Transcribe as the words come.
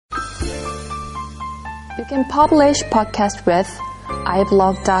You can publish podcast with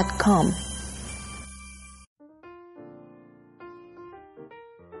iblog.com.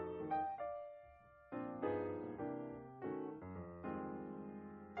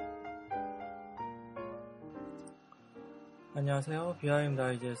 안녕하세요. BIM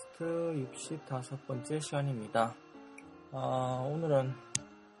다이제스트 65번째 시간입니다. 오늘은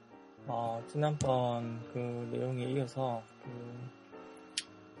지난번 그 내용에 이어서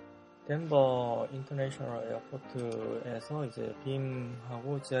덴버 인터내셔널 에어포트에서 이제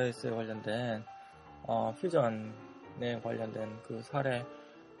빔하고 GIS에 관련된 퓨전에 관련된 그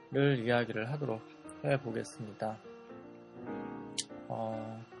사례를 이야기를 하도록 해보겠습니다.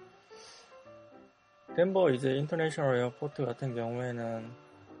 덴버 이제 인터내셔널 에어포트 같은 경우에는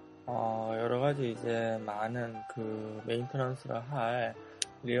여러 가지 이제 많은 그 메인터넌스를 할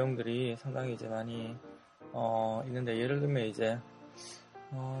내용들이 상당히 이제 많이 있는데, 예를 들면 이제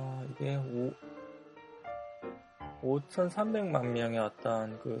이게 5,300만 명의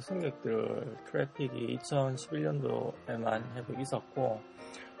어떤 그 승객들 트래픽이 2011년도에만 있었고,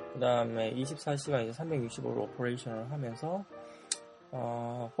 그 다음에 24시간 이제 365로 오퍼레이션을 하면서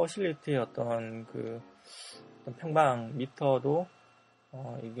퍼실리티의 어떤 평방 미터도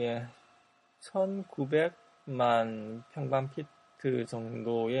이게 1900만 평방 피트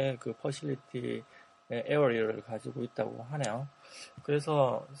정도의 그 퍼실리티 에어리어를 가지고 있다고 하네요.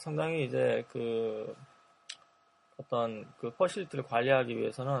 그래서 상당히 이제 어떤 퍼실리티를 관리하기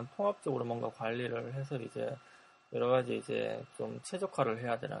위해서는 통합적으로 뭔가 관리를 해서 이제 여러 가지 이제 좀 최적화를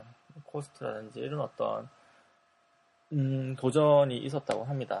해야 되는 코스트라든지 이런 어떤 도전이 있었다고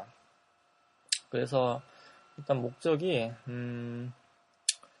합니다. 그래서 일단 목적이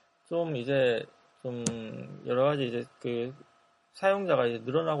좀 이제 좀 여러 가지 이제 사용자가 이제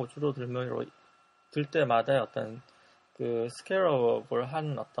늘어나고 줄어들면 들 때마다의 어떤 스케일업을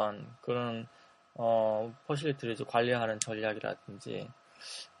어떤 그런 퍼실리티를 이제 관리하는 전략이라든지,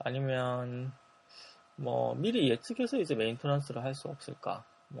 아니면 미리 예측해서 이제 메인터넌스를 할 수 없을까,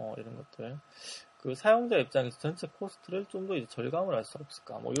 이런 것들. 사용자 입장에서 전체 코스트를 좀 더 이제 절감을 할 수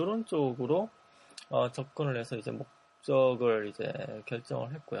없을까, 이런 쪽으로 접근을 해서 이제 목적을 이제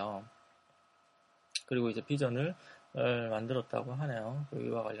결정을 했고요. 그리고 이제 비전을 만들었다고 하네요.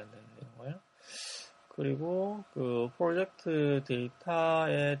 이와 관련된 내용을. 그리고 프로젝트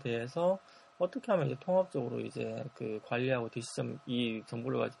데이터에 대해서 어떻게 하면 이제 통합적으로 이제 관리하고 이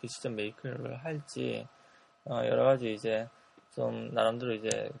정보를 가지고 디시전 메이크를 할지 여러 가지 이제 좀 나름대로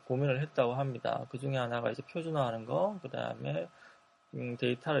이제 고민을 했다고 합니다. 그 중에 하나가 이제 표준화하는 거, 그 다음에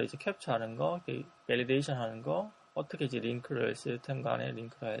데이터를 이제 캡처하는 거, 밸리데이션 하는 거, 어떻게 이제 시스템 간에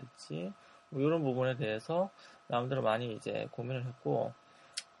링크를 할지, 이런 부분에 대해서 나름대로 많이 이제 고민을 했고,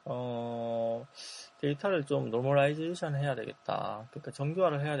 데이터를 좀 노멀라이제이션 해야 되겠다, 그러니까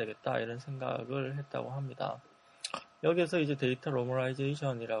정교화를 해야 되겠다, 이런 생각을 했다고 합니다. 여기서 이제 데이터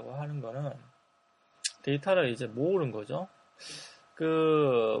노멀라이제이션이라고 하는 거는 데이터를 이제 모으는 거죠.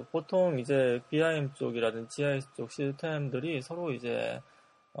 보통 이제 BIM 쪽이라든지 GIS 쪽 시스템들이 서로 이제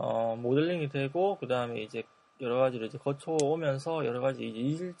모델링이 되고, 그 다음에 이제 여러 가지로 이제 거쳐오면서 여러 가지 이제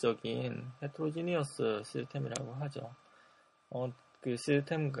이질적인 헤트로지니어스 시스템이라고 하죠.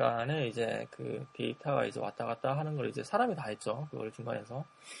 시스템 간에 이제 데이터가 이제 왔다 갔다 하는 걸 이제 사람이 다 했죠. 그걸 중간에서.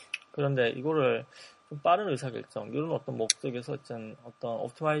 그런데 이거를 좀 빠른 의사결정, 이런 어떤 목적에서 어떤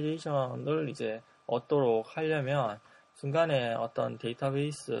옵티마이제이션을 이제 얻도록 하려면 중간에 어떤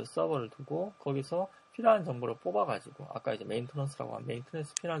데이터베이스 서버를 두고 거기서 필요한 정보를 뽑아가지고, 아까 이제 메인터넌스라고 한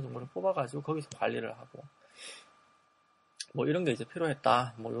메인터넌스 필요한 정보를 뽑아가지고 거기서 관리를 하고, 이런 게 이제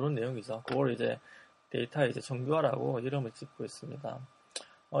필요했다, 이런 내용이죠. 그걸 이제 데이터에 이제 정교화라고 이름을 짓고 있습니다.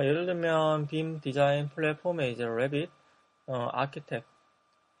 예를 들면 빔 디자인 플랫폼에 이제 레빗, 아키텍,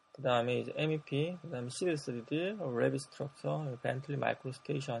 그 다음에 이제 MEP, 그 다음에 시빌3D, 레빗 스트럭처, 벤틀리 마이크로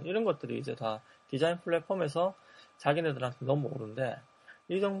스테이션, 이런 것들이 이제 다 디자인 플랫폼에서 자기네들한테 넘어오는데,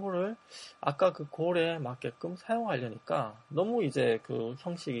 이 정보를 아까 골에 맞게끔 사용하려니까 너무 이제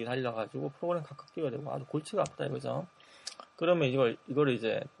형식이 달라가지고 프로그램 각각 띄워야 되고 아주 골치가 아프다 이거죠. 그러면 이걸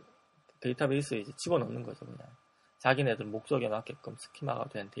이제 데이터베이스에 이제 집어넣는 거죠. 그냥 자기네들 목적에 맞게끔 스키마가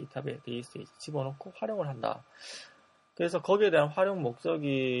된 데이터베이스에 이제 집어넣고 활용을 한다. 그래서 거기에 대한 활용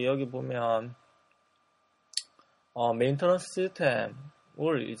목적이 여기 보면 메인터넌스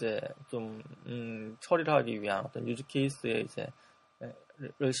시스템을 이제 좀 처리를 하기 위한 어떤 유즈 케이스에 이제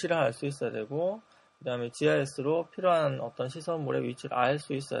를 실행할 수 있어야 되고, 그 다음에 GIS로 필요한 어떤 시설물의 위치를 알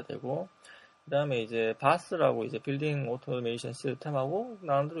수 있어야 되고, 그 다음에 이제 바스라고 이제 빌딩 오토메이션 시스템하고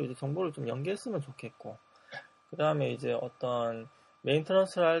나름대로 이제 정보를 좀 연계했으면 좋겠고, 그 다음에 이제 어떤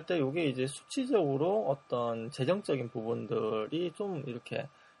메인터넌스를 할 때 이게 이제 수치적으로 어떤 재정적인 부분들이 좀 이렇게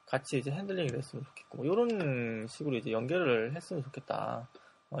같이 이제 핸들링이 됐으면 좋겠고, 이런 식으로 이제 연결을 했으면 좋겠다.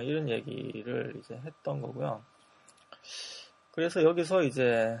 이런 얘기를 이제 했던 거고요. 그래서 여기서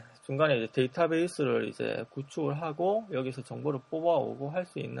이제 중간에 이제 데이터베이스를 이제 구축을 하고 여기서 정보를 뽑아오고 할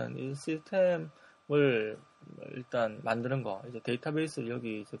수 있는 이 시스템을 일단 만드는 거, 이제 데이터베이스를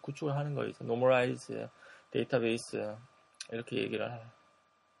여기 이제 구축을 하는 거, 이제 normalize 데이터베이스 이렇게 얘기를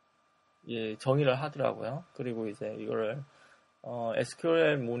정의를 하더라고요. 그리고 이제 이거를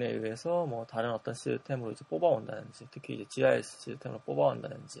SQL 문에 의해서 뭐 다른 어떤 시스템으로 이제 뽑아온다든지, 특히 이제 GIS 시스템으로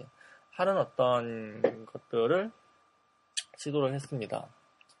뽑아온다든지 하는 어떤 것들을 시도를 했습니다.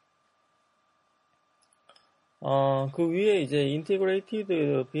 그 위에 이제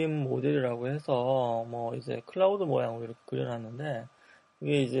인티그레이티드 빔 모델이라고 해서 뭐 이제 클라우드 모양으로 이렇게 그려놨는데,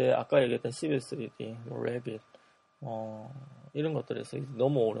 그게 이제 아까 얘기했던 CBS3D, 뭐 레빗, 이런 것들에서 이제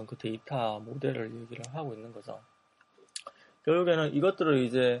넘어오는 그 데이터 모델을 얘기를 하고 있는 거죠. 결국에는 이것들을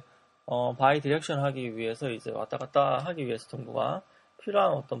이제 바이 디렉션 하기 위해서 이제 왔다 갔다 하기 위해서 정보가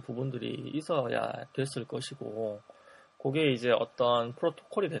필요한 어떤 부분들이 있어야 됐을 것이고, 그게 이제 어떤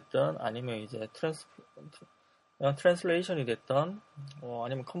프로토콜이 됐든 아니면 이제 트랜슬레이션이 됐든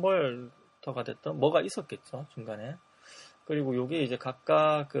아니면 컨버터가 됐든 뭐가 있었겠죠, 중간에. 그리고 요게 이제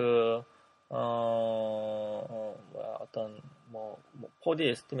각각 어떤 4D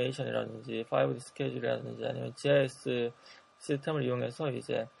에스티메이션이라든지 5D 스케줄이라든지 아니면 GIS 시스템을 이용해서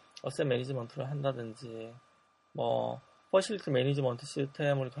이제 어셋 매니지먼트를 한다든지 퍼실리티 매니지먼트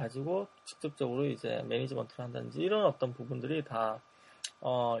시스템을 가지고 직접적으로 이제 매니지먼트를 한다든지 이런 어떤 부분들이 다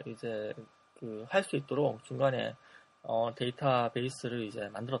이제 할 수 있도록 중간에 데이터베이스를 이제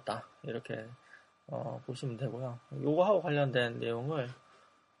만들었다, 이렇게 보시면 되고요. 요거하고 관련된 내용을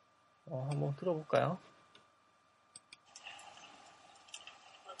한번 들어볼까요?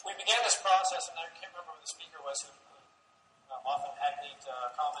 We began this process, and I can't remember who the speaker was, who often had me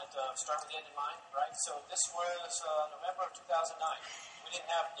comment, start with the end in mind, right? So this was November of 2009. We didn't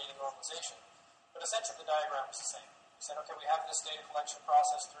have data normalization, but essentially the diagram was the same. We said, okay, we have this data collection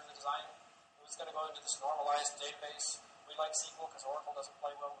process through the design. It was going to go into this normalized database. We like SQL because Oracle doesn't play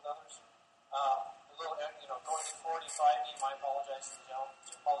well with others. A little, going to 4D, 5D, my apologies to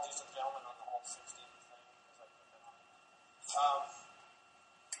the gentleman on the whole 16 thing, because I put that on it.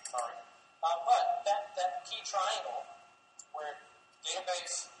 Sorry. But that key triangle, where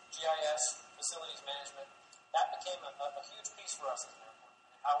database, GIS, facilities management, that became a huge piece for us as an airport,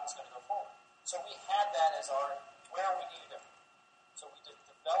 and how it was going to go forward. So we had that as where we need to go. So we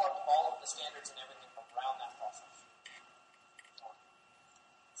developed all of the standards and everything around that process.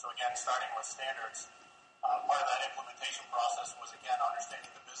 So again, starting with standards, part of that implementation process was, again,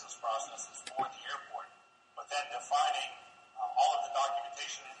 understanding the business processes for the airport, but then defining all of the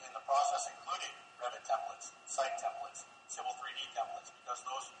documentation in the process, including Revit templates, site templates, Civil 3D templates, because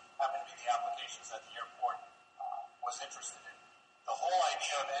those happen to be the applications that the airport was interested in. The whole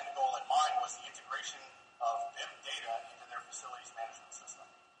idea of end goal in mind was the integration of BIM data into their facilities management system.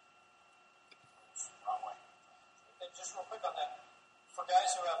 Wrong way. And just real quick on that, for guys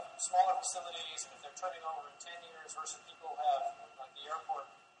who have smaller facilities, and if they're turning over in 10 years versus people who have, like the airport,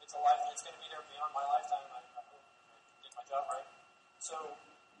 it's going to be there beyond my lifetime. I did my job right. So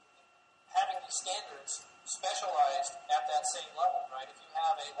having these standards specialized at that same level, right? If you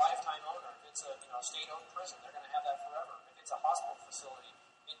have a lifetime owner, if it's a state-owned prison, they're going to have that forever. If it's a hospital facility,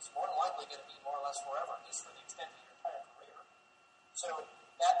 it's more than likely going to be more or less forever, at least for the extent of your entire career. So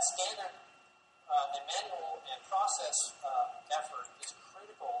that standard and manual and process effort is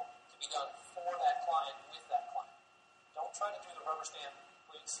critical to be done for that client, with that client. Don't try to do the rubber stamp,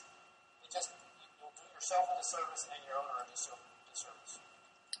 please. You'll do yourself a disservice and your owner a disservice.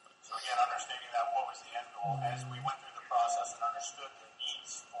 So again, understanding that what was the end goal, as we went through the process and understood the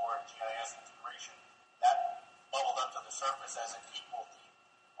needs for GIS integration, that bubbled up to the surface as an equal theme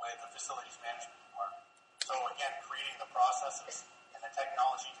with the facilities management department. So again, creating the processes and the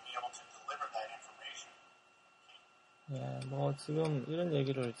technology to be able to deliver that information. 지금 이런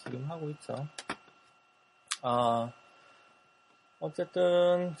얘기를 지금 하고 있죠.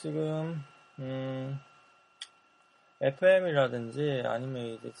 어쨌든 지금 FM이라든지 아니면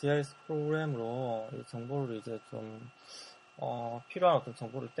이제 GIS 프로그램으로 정보를 이제 좀 필요한 어떤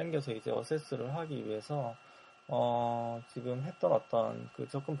정보를 땡겨서 이제 어세스를 하기 위해서 지금 했던 어떤 그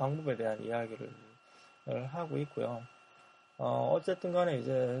접근 방법에 대한 이야기를 하고 있고요. 어쨌든 간에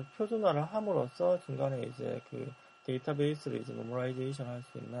이제 표준화를 함으로써 중간에 이제 그 데이터베이스를 이제 노멀라이제이션 할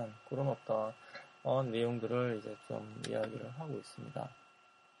수 있는 그런 어떤 내용들을 이제 좀 이야기를 하고 있습니다.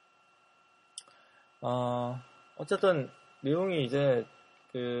 어쨌든 내용이 이제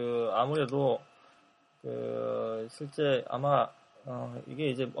아무래도 실제 아마 이게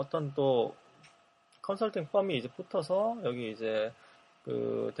이제 어떤 또 컨설팅 펌이 이제 붙어서 여기 이제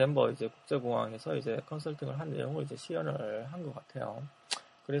그 덴버 이제 국제공항에서 이제 컨설팅을 한 내용을 이제 시연을 한 것 같아요.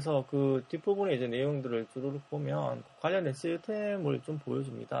 그래서 그 뒷부분에 이제 내용들을 주르륵 보면 관련된 시스템을 좀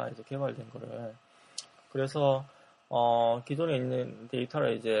보여줍니다. 이제 개발된 거를. 그래서 기존에 있는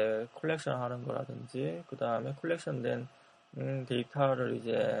데이터를 이제 컬렉션 하는 거라든지, 그 다음에 컬렉션된 데이터를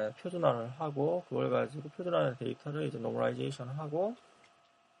이제 표준화를 하고, 그걸 가지고 표준화된 데이터를 이제 노멀라이제이션 하고,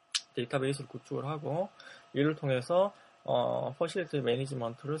 데이터베이스를 구축을 하고, 이를 통해서 퍼실리티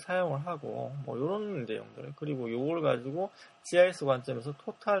매니지먼트를 사용을 하고, 뭐 요런 내용들, 그리고 요걸 가지고 GIS 관점에서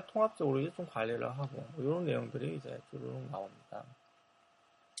토탈 통합적으로 이제 좀 관리를 하고, 뭐 요런 내용들이 이제 쭉 나옵니다.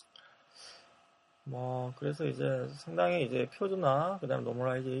 뭐 그래서 이제 상당히 이제 표준화, 그 다음에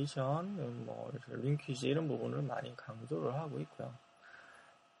노멀라이제이션, 뭐 링퀴지 이런 부분을 많이 강조를 하고 있고요.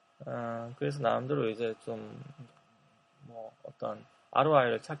 그래서 나름대로 이제 좀 뭐 어떤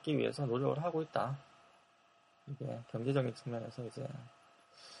ROI를 찾기 위해서 노력을 하고 있다. 이게 경제적인 측면에서 이제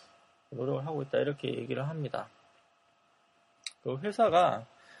노력을 하고 있다 이렇게 얘기를 합니다. 그 회사가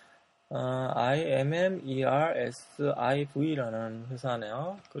IMMERSIV라는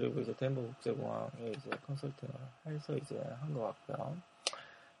회사네요. 그리고 이제 덴버 국제공항에 이제 컨설팅을 해서 이제 한 것 같고요.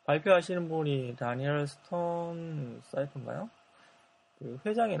 발표하시는 분이 다니엘 스톤 사이프인가요? 그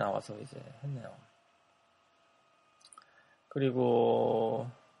회장이 나와서 이제 했네요. 그리고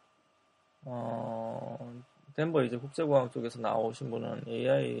덴버 이제 국제공항 쪽에서 나오신 분은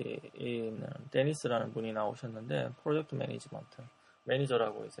AI는 데니스라는 분이 나오셨는데 프로젝트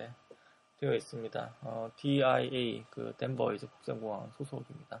매니저라고 이제 되어 있습니다. DIA 그 덴버 이제 국제공항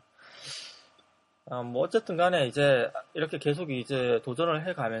소속입니다. 뭐 어쨌든 간에 이제 이렇게 계속 이제 도전을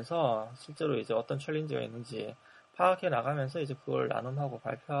해가면서 실제로 이제 어떤 챌린지가 있는지 파악해 나가면서 이제 그걸 나눔하고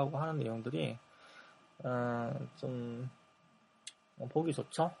발표하고 하는 내용들이 좀 보기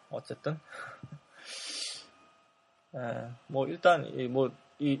좋죠. 어쨌든 뭐 일단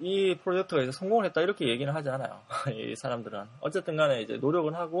이 프로젝트가 이제 성공을 했다 이렇게 얘기는 하지 않아요. 이 사람들은 어쨌든 간에 이제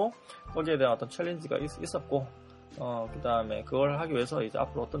노력은 하고 거기에 대한 어떤 챌린지가 있었고 그 다음에 그걸 하기 위해서 이제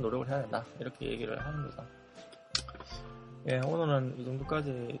앞으로 어떤 노력을 해야 된다 이렇게 얘기를 하는 거죠. 예, 오늘은 이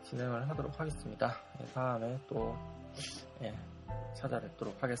정도까지 진행을 하도록 하겠습니다. 예, 다음에 또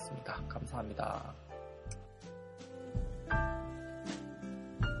찾아뵙도록 하겠습니다. 감사합니다.